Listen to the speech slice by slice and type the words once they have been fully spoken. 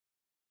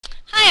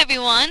Hi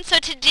everyone, so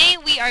today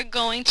we are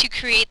going to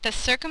create the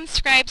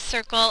circumscribed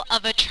circle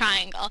of a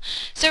triangle.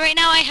 So right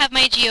now I have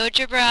my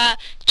Geogebra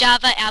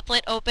Java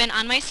applet open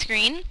on my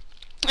screen.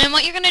 And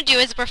what you're going to do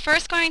is we're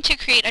first going to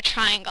create a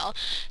triangle.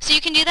 So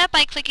you can do that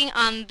by clicking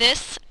on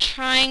this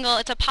triangle.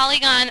 It's a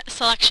polygon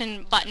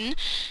selection button.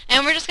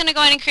 And we're just going to go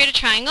ahead and create a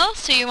triangle.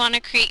 So you want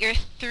to create your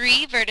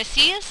three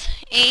vertices,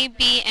 A,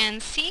 B,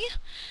 and C.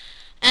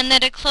 And then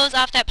to close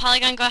off that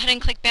polygon, go ahead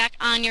and click back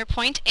on your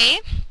point A.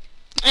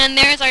 And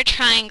there's our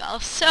triangle.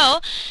 So,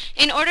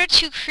 in order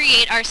to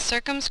create our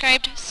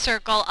circumscribed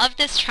circle of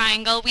this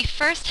triangle, we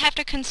first have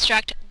to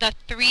construct the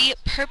three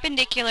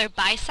perpendicular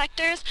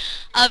bisectors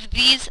of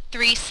these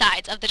three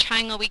sides of the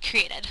triangle we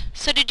created.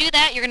 So to do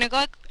that, you're going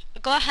to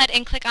go ahead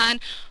and click on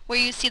where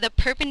you see the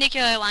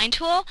perpendicular line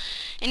tool,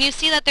 and you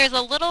see that there's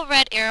a little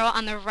red arrow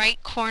on the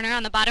right corner,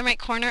 on the bottom right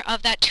corner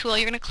of that tool.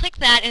 You're going to click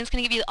that and it's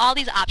going to give you all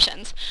these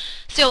options.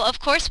 So of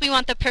course we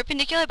want the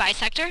perpendicular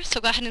bisector, so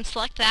go ahead and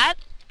select that.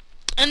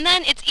 And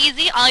then it's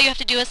easy. All you have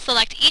to do is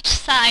select each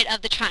side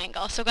of the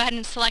triangle. So go ahead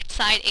and select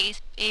side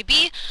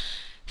AB,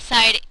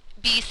 side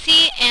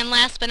BC, and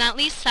last but not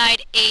least,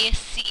 side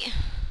AC.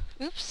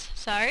 Oops,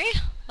 sorry.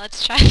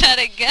 Let's try that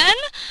again.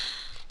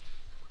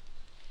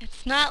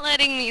 It's not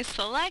letting me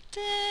select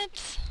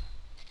it.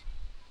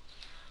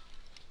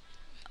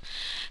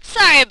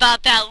 Sorry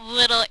about that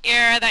little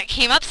error that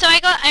came up. So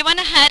I went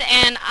ahead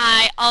and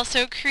I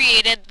also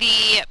created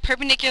the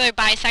perpendicular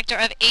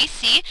bisector of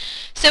AC.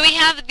 So we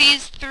have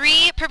these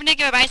three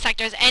perpendicular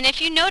bisectors, and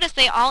if you notice,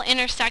 they all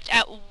intersect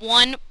at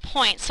one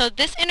point. So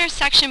this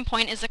intersection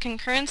point is the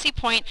concurrency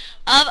point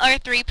of our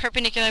three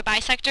perpendicular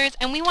bisectors,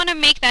 and we want to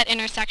make that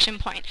intersection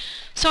point.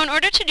 So in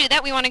order to do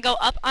that, we want to go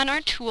up on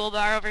our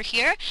toolbar over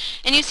here,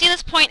 and you see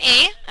this point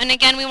A, and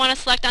again we want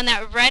to select on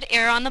that red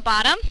arrow on the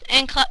bottom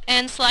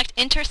and select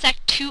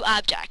intersect two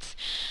objects.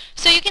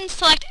 So you can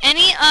select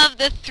any of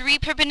the three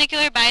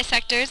perpendicular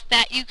bisectors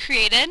that you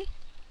created.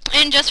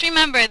 And just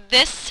remember,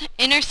 this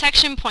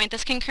intersection point,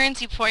 this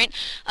concurrency point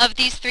of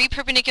these three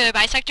perpendicular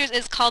bisectors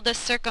is called the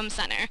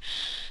circumcenter.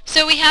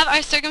 So we have our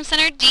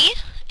circumcenter D,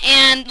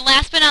 and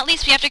last but not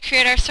least, we have to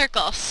create our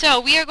circle. So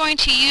we are going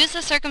to use the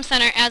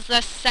circumcenter as the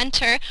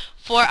center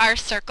for our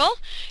circle.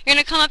 You're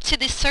going to come up to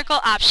the circle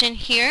option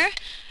here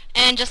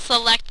and just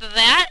select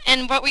that.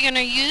 And what we're going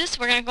to use,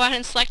 we're going to go ahead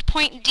and select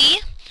point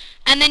D,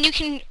 and then you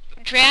can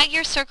drag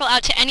your circle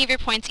out to any of your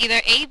points,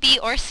 either A, B,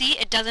 or C.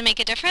 It doesn't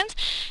make a difference.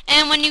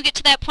 And when you get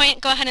to that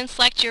point, go ahead and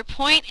select your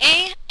point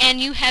A,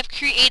 and you have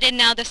created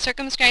now the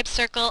circumscribed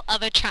circle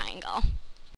of a triangle.